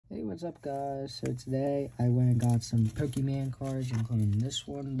What's up, guys? So today I went and got some Pokemon cards, including this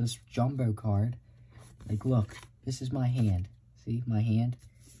one, this jumbo card. Like, look, this is my hand. See my hand?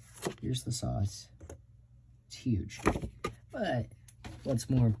 Here's the size. It's huge. But what's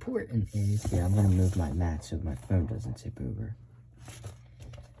more important is, yeah, I'm gonna move my mat so my phone doesn't tip over.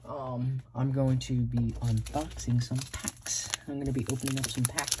 I'm going to be unboxing some packs. I'm gonna be opening up some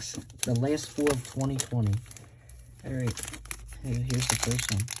packs. The last 4 of 2020. All right, here's the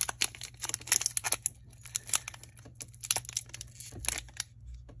first one.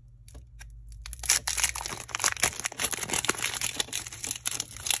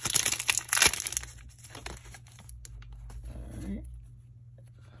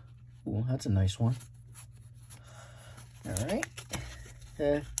 Ooh, that's a nice one. All right.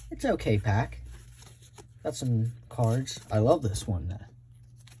 It's okay pack. Got some cards. I love this one.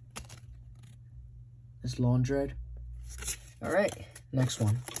 This Laundred. All right, next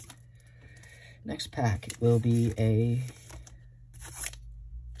one. Next pack will be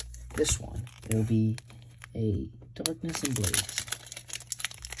this one. It will be a Darkness and Blades.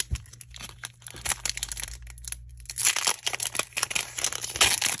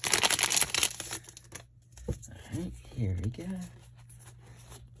 Alright, here we go.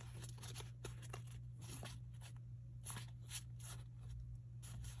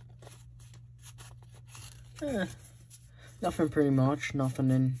 Nothing pretty much, nothing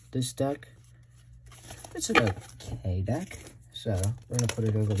in this deck. It's an okay deck. So we're gonna put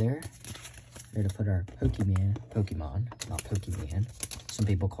it over there. We're gonna put our Pokemon, not Pokemon. Some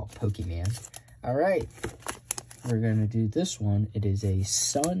people call it Pokemon. All right, we're gonna do this one. It is a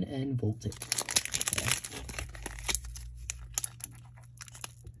Sun and Voltic.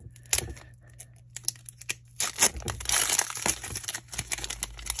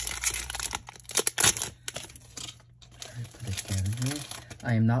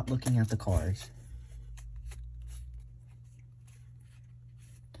 I am not looking at the cards.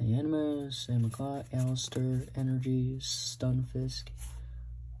 Dianimo, Samacott, Alistair, Energy, Stunfisk.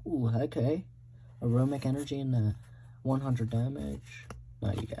 Ooh, okay. Aromic Energy in the 100 damage,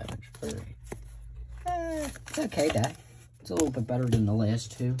 90 damage. Alright. Okay, that. It's a little bit better than the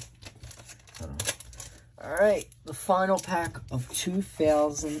last two. Alright, the final pack of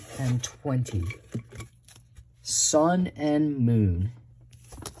 2020. Sun and Moon.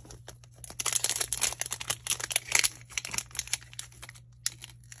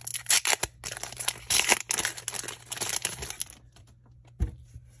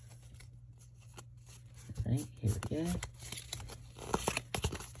 Right, here we go.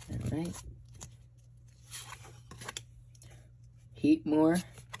 Alright. Heatmore,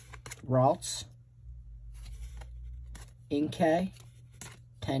 Ralts, Inkay,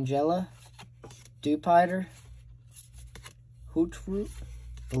 Tangela, Dewpider, Hootroot,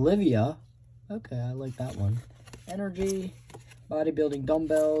 Olivia. Okay, I like that one. Energy, Bodybuilding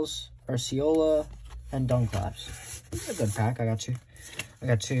Dumbbells, Arceola, and Dunclaps. This is a good pack. I got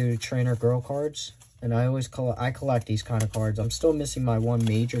two trainer girl cards. And I collect these kind of cards. I'm still missing my one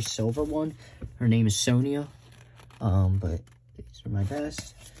major silver one. Her name is Sonia. But these are my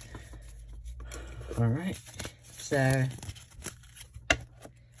best. Alright. So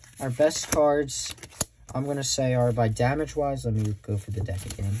our best cards, I'm gonna say, are by damage wise. Let me go for the deck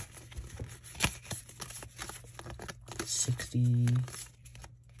again. 60,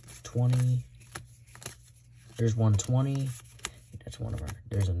 20. There's 120. That's one of our.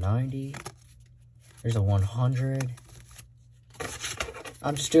 There's a 90. There's a 100.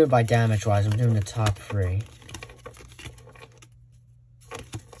 I'm just doing it by damage wise. I'm doing the top 3.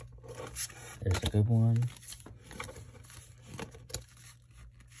 There's a good one.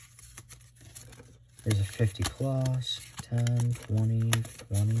 There's a 50 plus, 10, 20,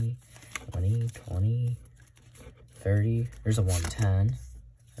 20, 20, 20, 30. There's a 110.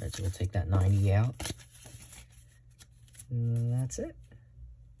 Alright, so we'll take that 90 out. And that's it.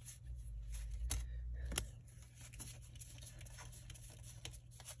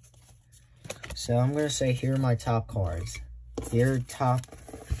 So I'm going to say, here are my top cards. Here are top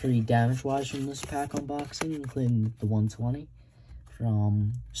 3 damage-wise from this pack unboxing, including the 120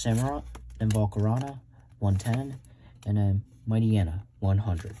 from Samurott, then Volcarona, 110, and then Mightyena,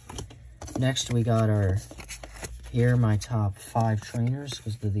 100. Next, we got here are my top 5 trainers,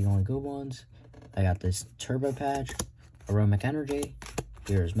 because they're the only good ones. I got this Turbo Patch, Aromic Energy,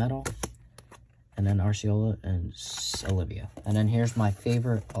 here's Metal, and then Arceola and Olivia. And then here's my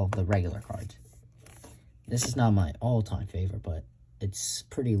favorite of the regular cards. This is not my all-time favorite, but it's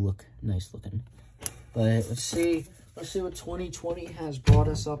pretty nice looking. But let's see what 2020 has brought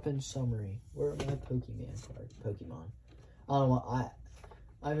us up in summary. Where are my Pokemon cards? Pokemon. I don't know.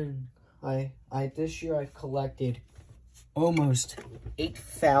 this year I've collected almost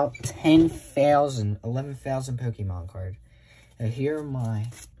 8,000, 10,000, 11,000 Pokemon cards. And here are my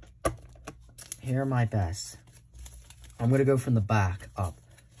best. I'm gonna go from the back up.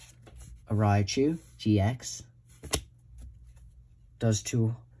 A Raichu GX does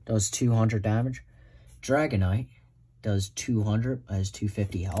 200 damage. Dragonite does 200, has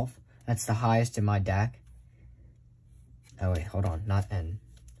 250 health. That's the highest in my deck. Oh wait, hold on, not N.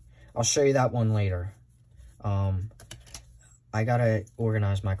 I'll show you that one later. I gotta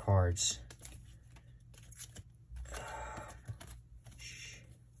organize my cards.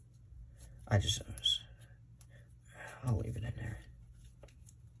 I'll leave it in there.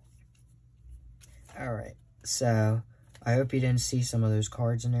 Alright, so I hope you didn't see some of those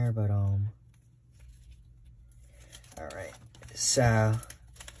cards in there, but alright, so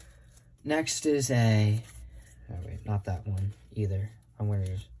next is oh wait, not that one either.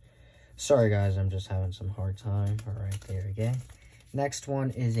 Sorry guys, I'm just having some hard time. Alright, there we go. Next one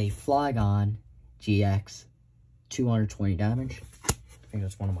is a Flygon GX, 220 damage. I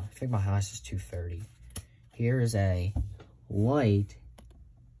think my highest is 230. Here is a white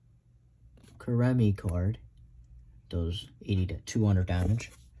Karemi card. Does 80 to 200 damage.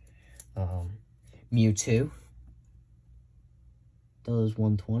 Mewtwo does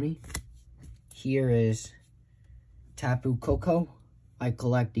 120. Here is Tapu Koko. I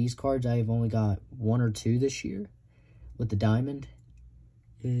collect these cards. I've only got 1 or 2 this year. With the diamond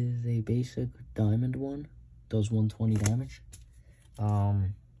is a basic diamond one. Does 120 damage.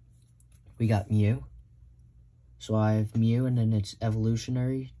 We got Mew. So I have Mew and then its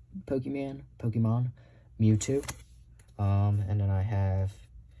evolutionary Pokemon, Mewtwo. And then I have,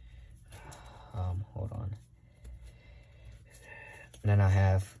 hold on. And then I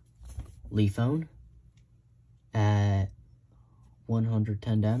have Leafone at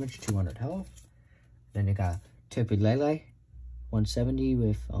 110 damage, 200 health. Then you got Tapu Lele, 170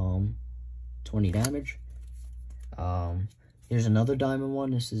 with 20 damage. Here's another diamond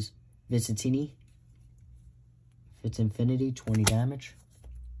one. This is Vicitini. Fits Infinity, 20 damage.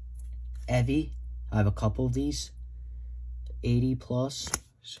 Eevee, I have a couple of these, 80 plus.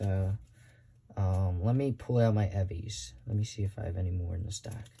 So, let me pull out my Eevees. Let me see if I have any more in the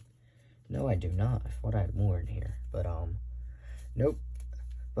stack. No, I do not. I thought I had more in here, but nope.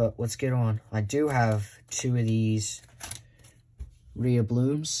 But let's get on. I do have 2 of these Rhea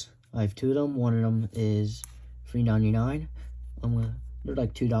Blooms. I have 2 of them. One of them is $3.99. They're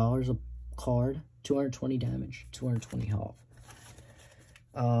like $2 a card. 220 damage, 220 health.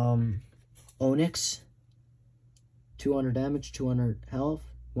 Onyx, 200 damage, 200 health,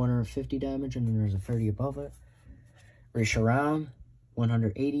 150 damage, and then there's a 30 above it. Reshiram,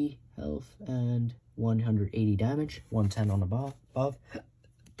 180 health and 180 damage, 110 on the above.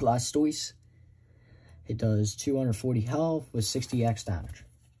 Blastoise, it does 240 health with 60x damage.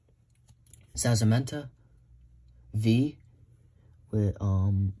 Sazamenta, V, with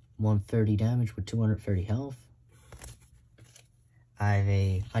 130 damage with 230 health.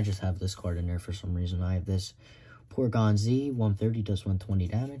 I just have this card in there for some reason. I have this Porygon Z, 130 does 120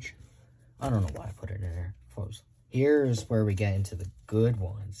 damage. I don't know why I put it in there. Here's where we get into the good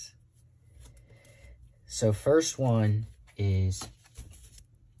ones. So first one is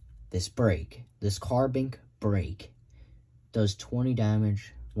this break. This Carbink break does 20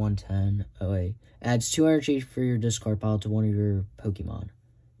 damage, 110 OA. Adds 2 energy for your discard pile to one of your Pokemon.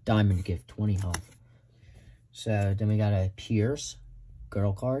 Diamond gift, 20 health. So then we got a Pierce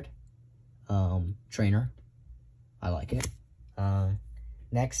girl card. Trainer. I like it.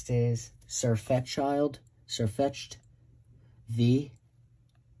 Next is Surfetched V.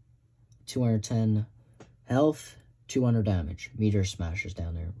 210 health, 200 damage. Meteor smashes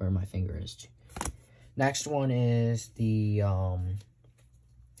down there where my finger is. Next one is the alright.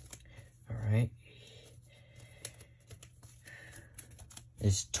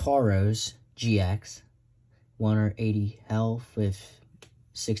 Is Tauros GX. 180 health with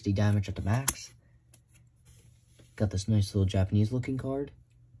 60 damage at the max. Got this nice little Japanese looking card.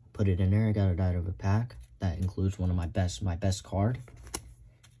 Put it in there. I got it out of a pack. That includes one of my best card.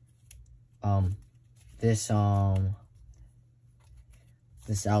 This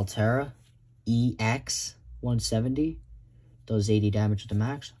Altera EX 170 does 80 damage at the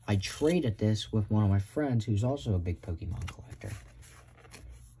max. I traded this with one of my friends who's also a big Pokemon collector.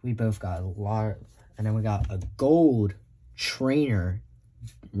 We both got a lot, and then we got a gold trainer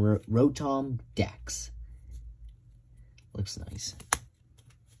Rotom Dex. Looks nice.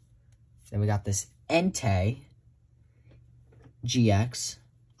 Then we got this Entei GX.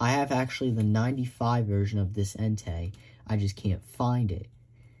 I have actually the 95 version of this Entei. I just can't find it.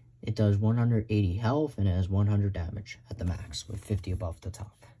 It does 180 health and it has 100 damage at the max with 50 above the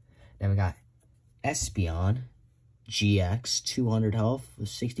top. Then we got Espeon GX, 200 health with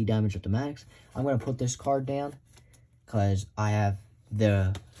 60 damage at the max. I'm going to put this card down because I have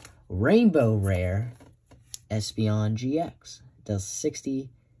the Rainbow Rare Espeon GX. It does 60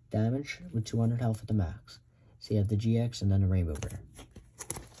 damage with 200 health at the max. So you have the GX and then the Rainbow Rare.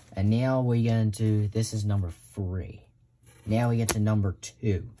 And now we get into, this is number 3. Now we get to number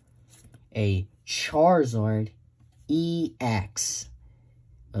 2. A Charizard EX.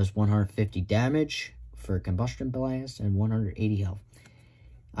 Does 150 damage for Combustion Blast and 180 health.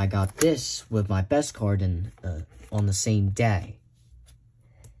 I got this with my best card on the same day.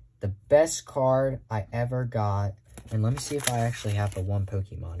 The best card I ever got. And let me see if I actually have the one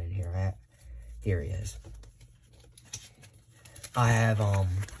Pokemon in here. Here he is. I have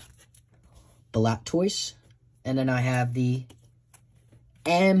Blastoise. And then I have the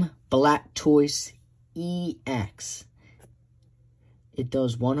Blastoise EX. It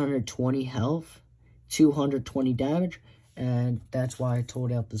does 120 health, 220 damage, and that's why I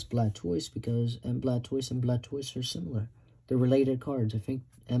told out this Blastoise, because Blastoise and Blastoise are similar. They're related cards. I think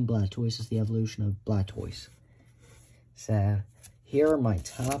Blastoise is the evolution of Blastoise. So, here are my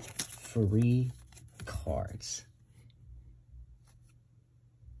top 3 cards.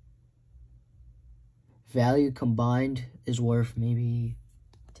 Value combined is worth maybe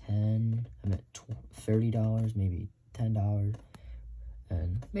 $30, maybe $10,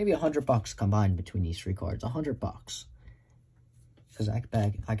 and maybe $100 combined between these 3 cards. $100, because I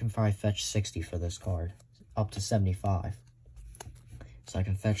can probably fetch 60 for this card, up to 75. So I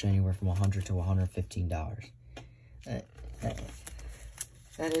can fetch anywhere from $100 to $115.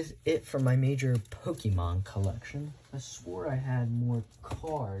 That is it for my major Pokemon collection. I swore I had more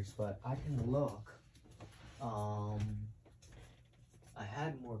cards, but I can look. I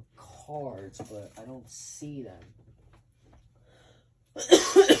had more cards, but I don't see them.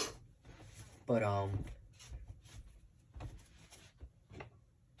 But,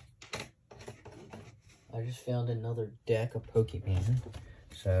 I just found another deck of Pokemon.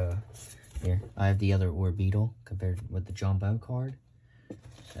 So, here, I have the other Orbeetle compared with the Jumbo card.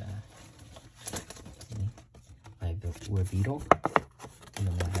 So, I have the Orbeetle, and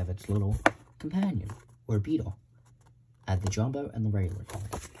then I have its little companion, Orbeetle. I have the Jumbo and the regular card.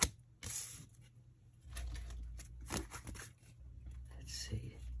 Let's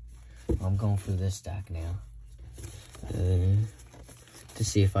see. I'm going through this deck now. To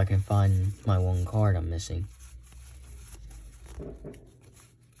see if I can find my one card I'm missing.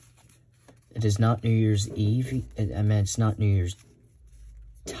 It is not New Year's Eve. It's not New Year's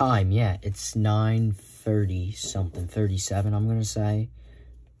time yet. It's 9:30 something, 37 I'm gonna say.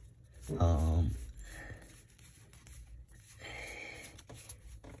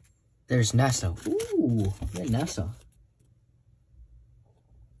 There's Nessa. Ooh, yeah, Nessa.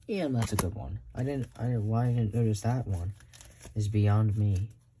 Yeah, that's a good one. Why I didn't notice that one is beyond me.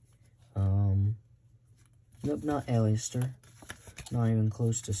 Nope, not Alistair. Not even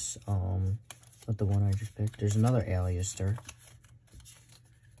close to, what the one I just picked. There's another Alistair.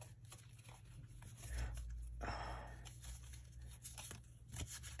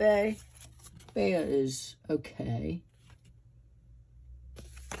 Bea is okay.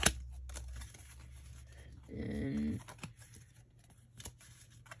 And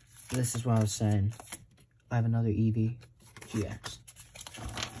this is what I was saying. I have another Eevee GX.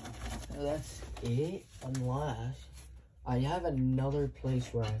 So that's it, unless I have another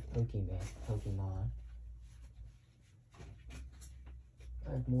place where I have Pokemon.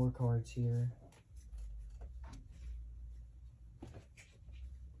 I have more cards here.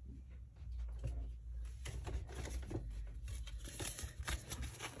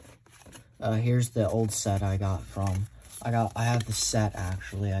 Here's the old set I got from. I have the set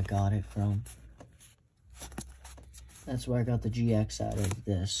actually. I got it from. That's where I got the GX out of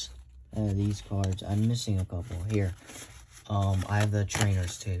this. These cards. I'm missing a couple here. I have the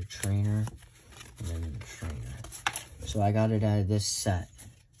trainers too. Trainer and then trainer. So I got it out of this set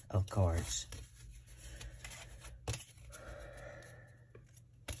of cards.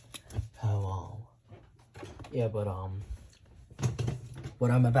 Oh, yeah, but what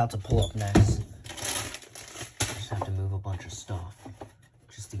I'm about to pull up next, I just have to move a bunch of stuff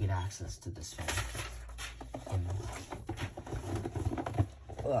just to get access to this thing.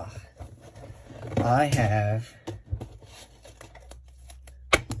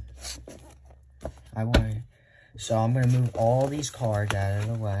 So I'm going to move all these cards out of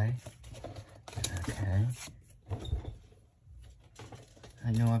the way. Okay.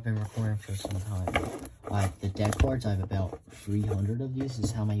 I know I've been recording for some time. the deck cards. I have about 300 of these. This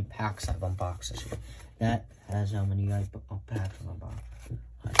is how many packs I've unboxed this year. That has how many packs I've unboxed.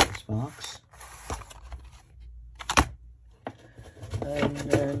 This box. And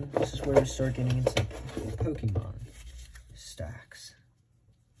then this is where we start getting into Pokemon stacks.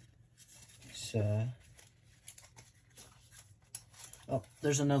 So, oh,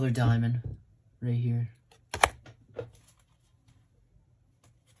 there's another diamond right here.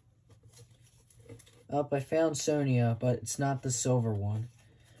 Oh, I found Sonia, but it's not the silver one.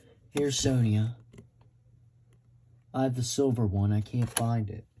 Here's Sonia. I have the silver one. I can't find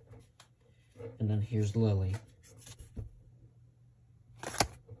it. And then here's Lily.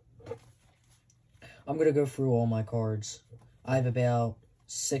 I'm going to go through all my cards. I have about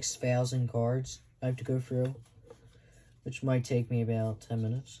 6,000 cards I have to go through, which might take me about 10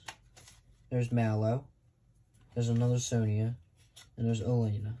 minutes. There's Mallow. There's another Sonia. And there's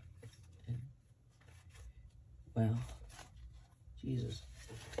Elena. Wow. Jesus.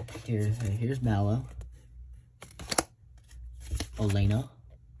 Here's Mallow. Elena.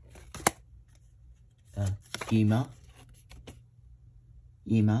 Ema.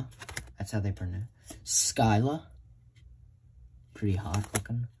 That's how they pronounce it. Skyla. Pretty hot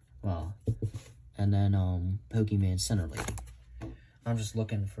looking. Well, and then, Pokemon Center Lady. I'm just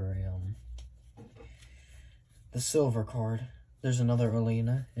looking for, the silver card. There's another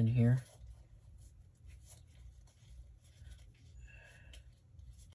Elena in here.